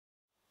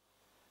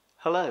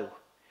Hello.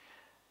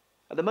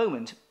 At the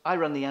moment, I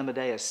run the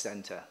Amadeus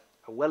Centre,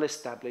 a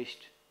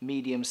well-established,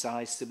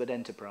 medium-sized Subud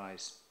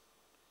enterprise.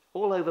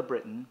 All over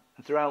Britain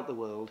and throughout the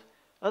world,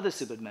 other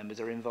Subud members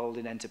are involved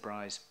in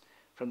enterprise,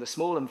 from the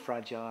small and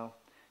fragile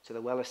to the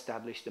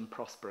well-established and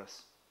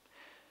prosperous.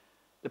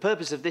 The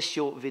purpose of this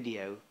short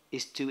video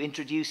is to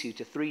introduce you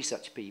to 3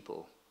 such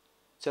people,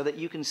 so that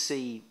you can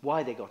see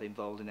why they got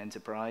involved in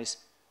enterprise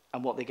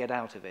and what they get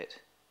out of it.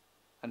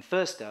 And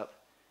first up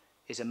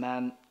is a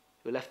man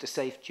who left a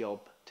safe job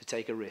to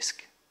take a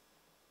risk.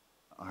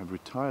 I've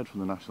retired from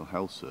the National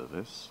Health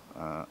Service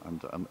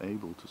and I'm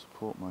able to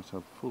support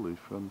myself fully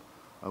from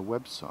a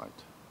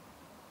website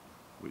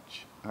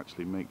which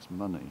actually makes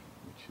money,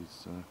 which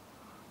is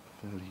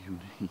fairly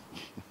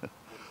unique.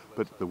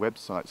 But the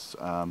website's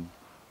a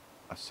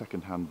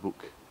second-hand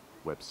book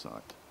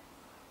website.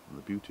 And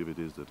the beauty of it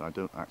is that I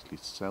don't actually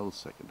sell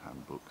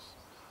second-hand books.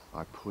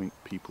 I point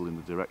people in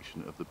the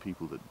direction of the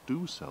people that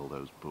do sell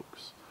those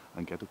books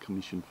and get a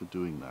commission for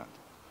doing that.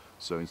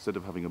 So instead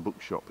of having a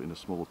bookshop in a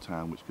small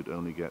town which could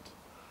only get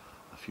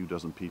a few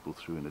dozen people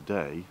through in a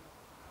day,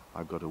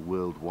 I've got a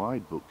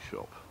worldwide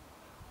bookshop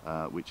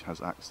which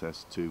has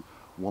access to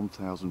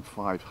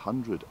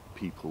 1,500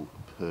 people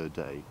per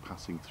day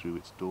passing through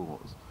its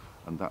doors.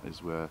 And that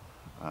is where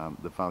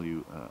the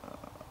value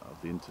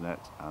of the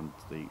internet and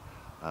the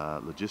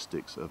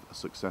logistics of a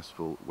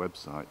successful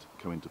website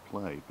come into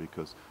play,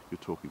 because you're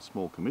talking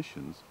small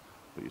commissions,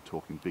 but you're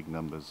talking big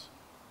numbers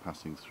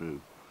passing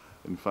through.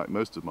 In fact,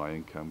 most of my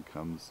income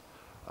comes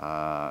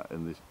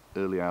in the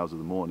early hours of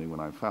the morning when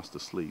I'm fast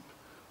asleep,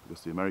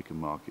 because the American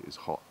market is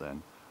hot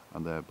then,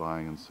 and they're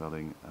buying and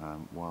selling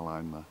while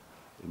I'm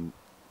in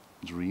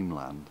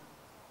dreamland.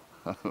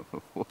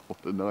 What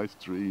a nice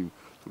dream,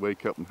 to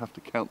wake up and have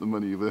to count the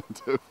money you've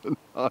earned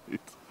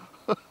overnight.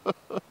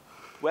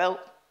 Well,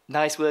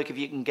 nice work if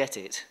you can get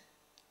it.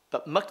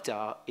 But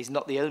Muchtar is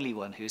not the only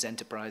one who's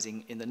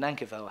enterprising in the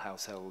Nankivell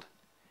household.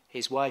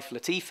 His wife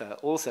Latifah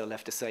also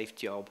left a safe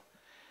job,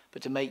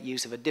 but to make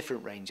use of a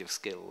different range of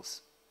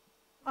skills.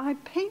 I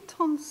paint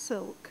on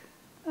silk,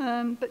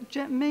 but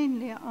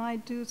mainly I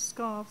do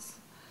scarves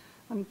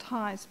and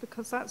ties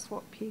because that's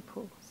what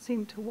people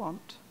seem to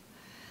want.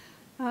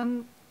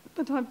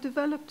 But I've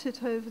developed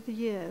it over the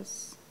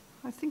years.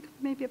 I think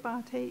maybe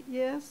about 8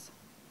 years,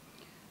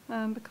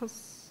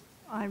 because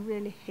I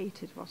really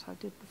hated what I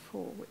did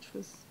before, which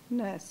was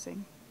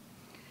nursing.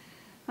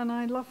 And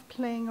I love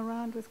playing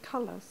around with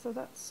colour, so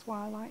that's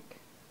why I like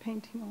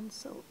painting on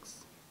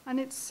silks. And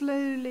it's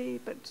slowly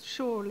but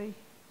surely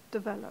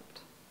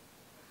developed.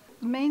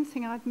 The main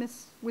thing I'd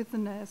missed with the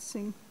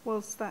nursing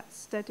was that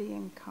steady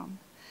income.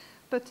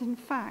 But in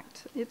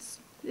fact, it's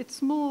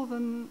more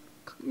than,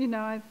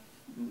 I've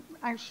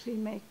actually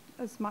make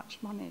as much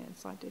money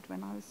as I did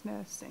when I was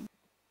nursing.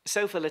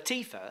 So for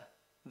Latifah,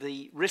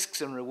 the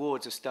risks and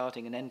rewards of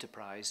starting an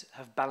enterprise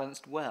have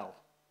balanced well.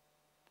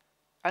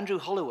 Andrew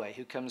Holloway,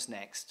 who comes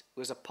next,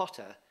 was a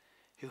potter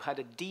who had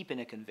a deep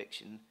inner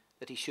conviction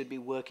that he should be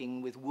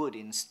working with wood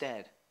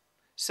instead.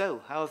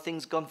 So, how have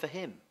things gone for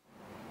him?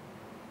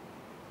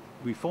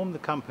 We formed the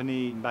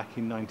company back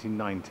in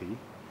 1990,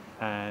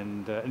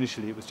 and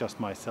initially it was just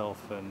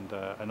myself and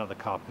another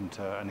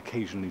carpenter, and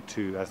occasionally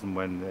 2 as and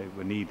when they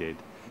were needed,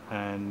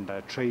 and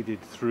traded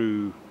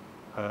through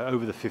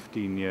over the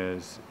 15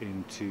 years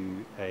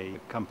into a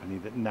company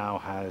that now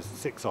has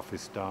 6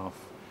 office staff,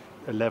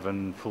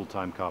 11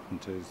 full-time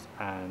carpenters,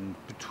 and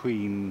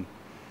between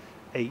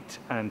 8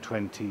 and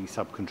 20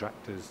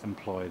 subcontractors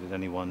employed at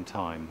any one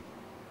time.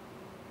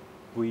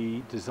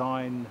 We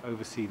design,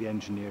 oversee the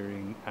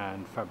engineering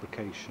and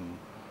fabrication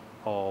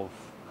of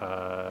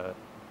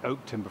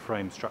oak timber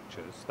frame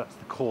structures. That's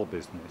the core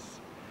business.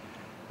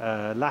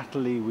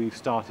 Latterly, we've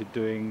started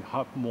doing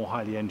more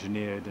highly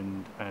engineered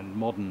and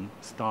modern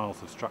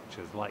styles of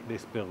structures like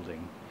this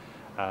building,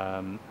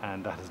 and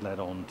that has led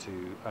on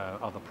to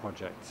other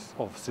projects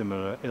of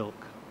similar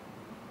ilk.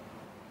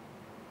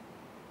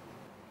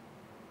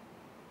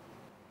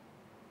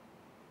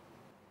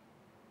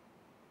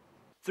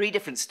 Three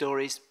different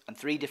stories and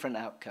 3 different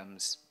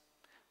outcomes,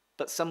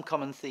 but some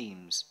common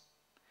themes.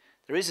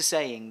 There is a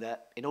saying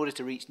that in order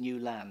to reach new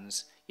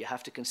lands, you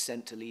have to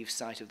consent to leave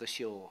sight of the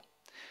shore.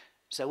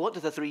 So what do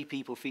the 3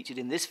 people featured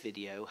in this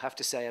video have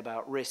to say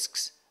about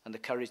risks and the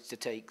courage to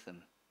take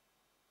them?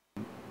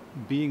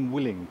 Being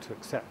willing to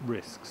accept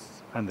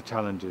risks and the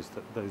challenges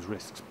that those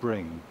risks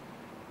bring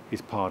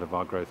is part of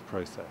our growth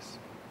process,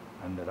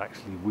 and that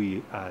actually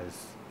we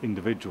as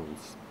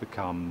individuals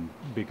become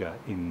bigger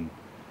in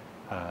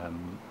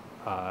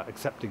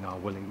accepting our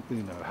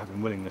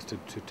having willingness to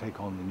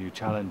take on the new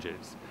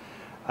challenges.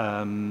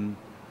 And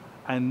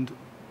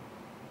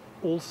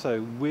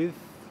also with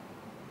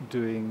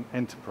doing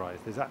enterprise,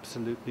 there's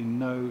absolutely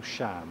no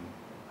sham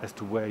as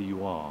to where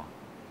you are.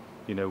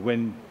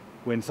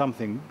 When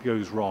something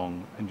goes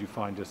wrong and you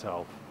find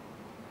yourself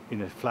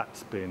in a flat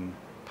spin,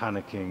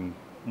 panicking,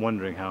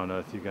 wondering how on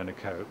earth you're going to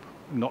cope,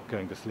 not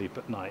going to sleep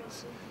at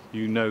nights,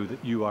 you know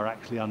that you are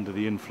actually under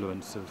the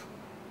influence of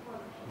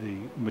the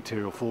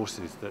material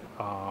forces that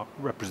are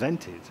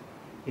represented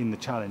in the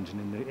challenge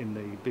and in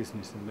the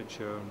business in which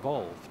you're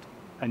involved.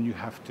 And you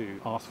have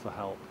to ask for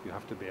help, you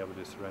have to be able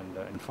to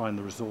surrender and find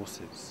the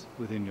resources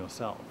within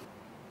yourself.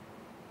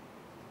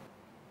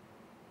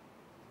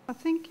 I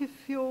think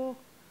if you're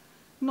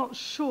not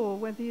sure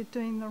whether you're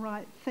doing the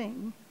right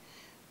thing,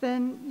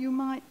 then you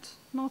might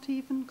not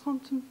even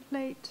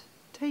contemplate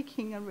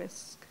taking a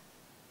risk.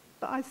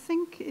 But I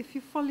think if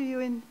you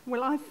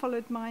I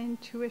followed my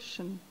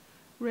intuition,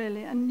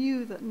 really, and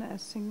knew that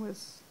nursing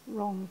was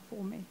wrong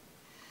for me.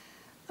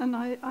 And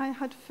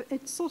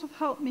it sort of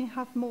helped me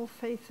have more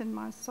faith in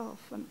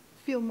myself and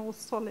feel more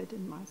solid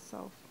in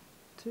myself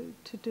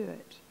to do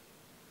it.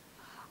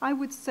 I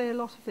would say a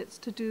lot of it's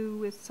to do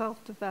with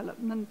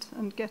self-development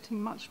and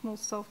getting much more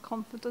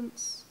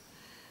self-confidence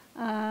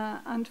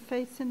and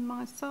faith in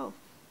myself,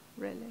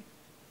 really.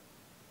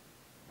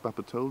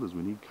 Papa told us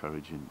we need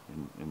courage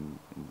in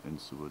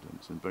Subud, and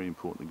it's a very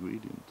important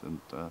ingredient. And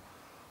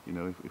you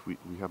know, if we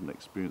haven't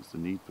experienced the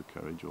need for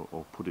courage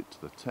or put it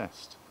to the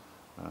test,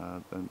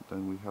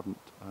 then we haven't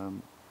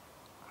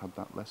had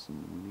that lesson,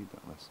 and we need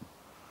that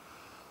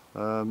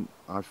lesson.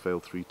 I've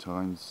failed 3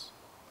 times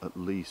at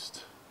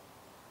least.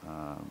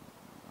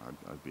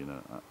 I've been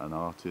an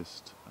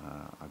artist,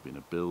 I've been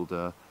a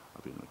builder,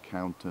 I've been an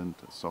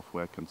accountant, a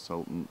software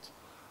consultant.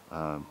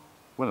 When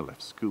I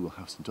left school,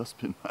 I was a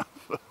dustbin man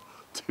for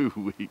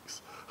 2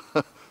 weeks.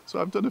 So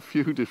I've done a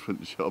few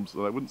different jobs,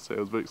 and I wouldn't say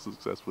I was very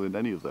successful in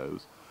any of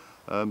those.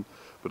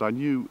 But I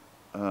knew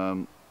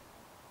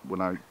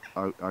when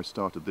I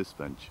started this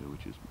venture,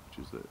 which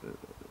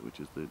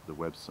is the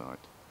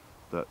website,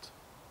 that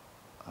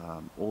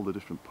all the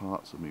different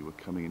parts of me were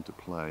coming into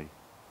play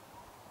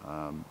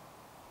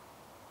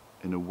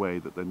in a way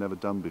that they'd never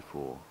done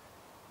before.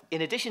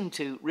 In addition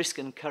to risk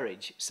and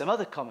courage, some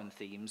other common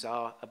themes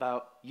are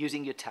about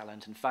using your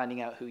talent and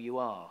finding out who you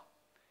are.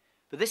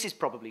 But this is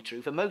probably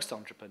true for most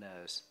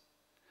entrepreneurs.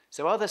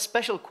 So are there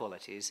special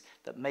qualities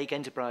that make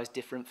enterprise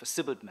different for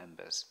Subud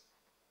members?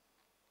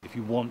 If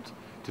you want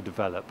to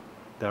develop,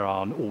 there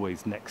are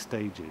always next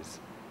stages,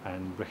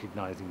 and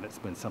recognizing that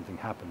when something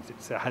happens,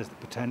 it has the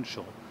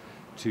potential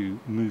to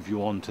move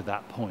you on to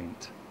that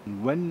point.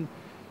 And when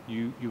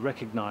you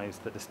recognize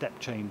that a step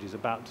change is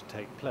about to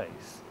take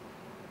place,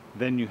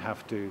 then you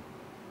have to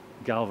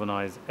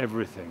galvanize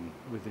everything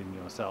within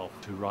yourself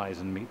to rise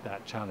and meet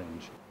that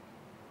challenge.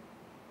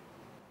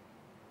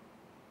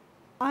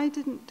 I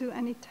didn't do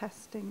any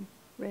testing,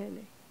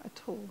 really,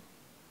 at all.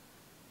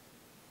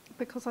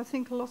 Because I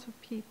think a lot of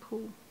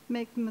people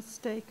make the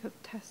mistake of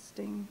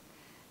testing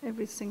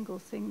every single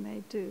thing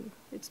they do.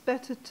 It's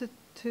better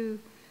to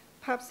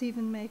perhaps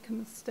even make a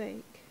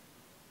mistake,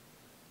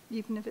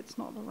 even if it's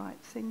not the right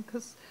thing,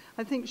 because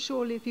I think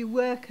surely if you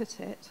work at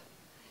it,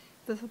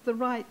 the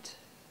right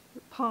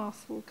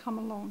path will come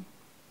along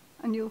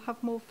and you'll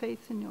have more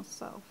faith in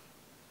yourself.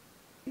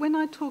 When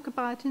I talk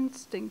about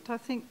instinct, I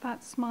think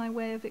that's my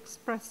way of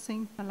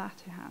expressing a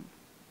Latifah,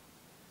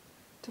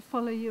 to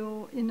follow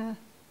your inner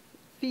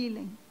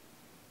feeling,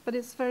 but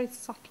it's very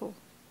subtle.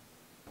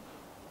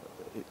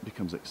 It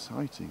becomes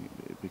exciting,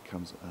 it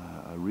becomes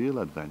a real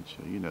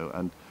adventure, you know,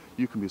 and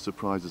you can be as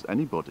surprised as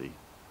anybody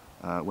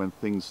when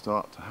things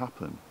start to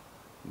happen,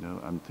 you know,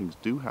 and things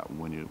do happen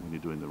when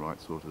you're doing the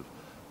right sort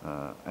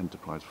of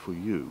enterprise for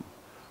you.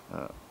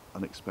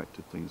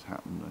 Unexpected things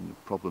happen and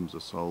problems are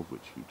solved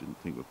which you didn't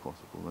think were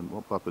possible. And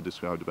what Papa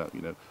described about,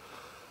 you know,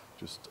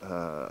 just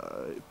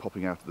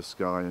popping out of the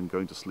sky and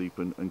going to sleep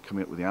and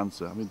coming up with the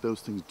answer, I mean,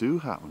 those things do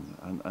happen,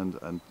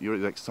 and you're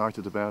as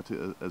excited about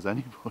it as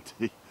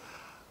anybody.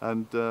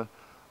 And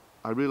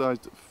I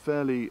realised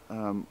fairly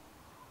a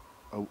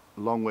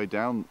long way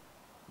down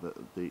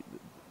the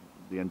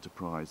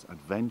enterprise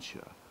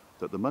adventure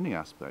that the money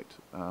aspect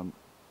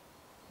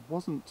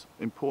wasn't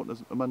important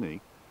as money.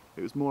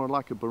 It was more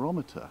like a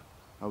barometer.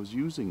 I was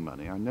using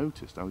money, I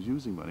noticed I was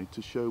using money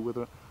to show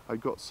whether I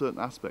got certain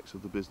aspects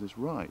of the business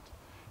right.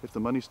 If the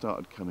money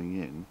started coming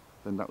in,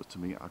 then that was to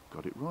me, I've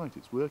got it right,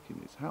 it's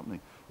working, it's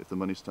happening. If the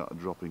money started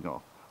dropping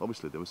off,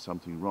 obviously there was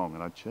something wrong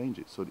and I'd change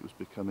it, so it was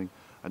becoming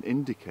an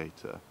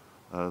indicator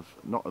of,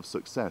 not of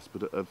success,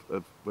 but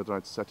of whether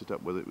I'd set it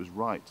up, whether it was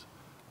right,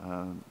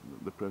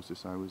 the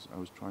process I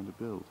was trying to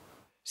build.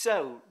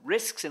 So,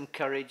 risks and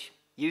courage,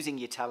 using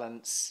your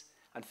talents,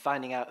 and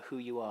finding out who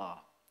you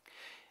are.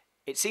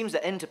 It seems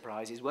that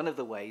enterprise is one of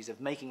the ways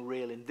of making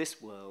real in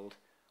this world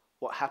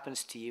what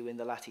happens to you in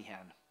the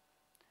Latifah.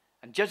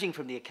 And judging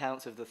from the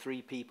accounts of the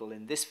 3 people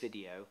in this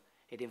video,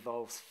 it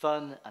involves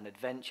fun and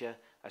adventure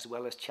as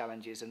well as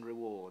challenges and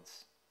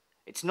rewards.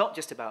 It's not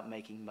just about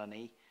making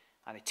money,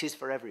 and it is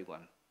for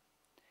everyone.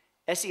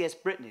 SES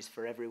Britain is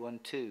for everyone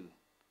too.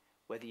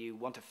 Whether you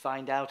want to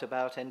find out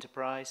about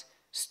enterprise,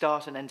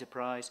 start an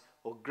enterprise,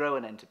 or grow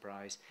an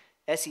enterprise,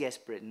 SES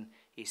Britain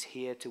is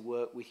here to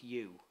work with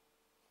you.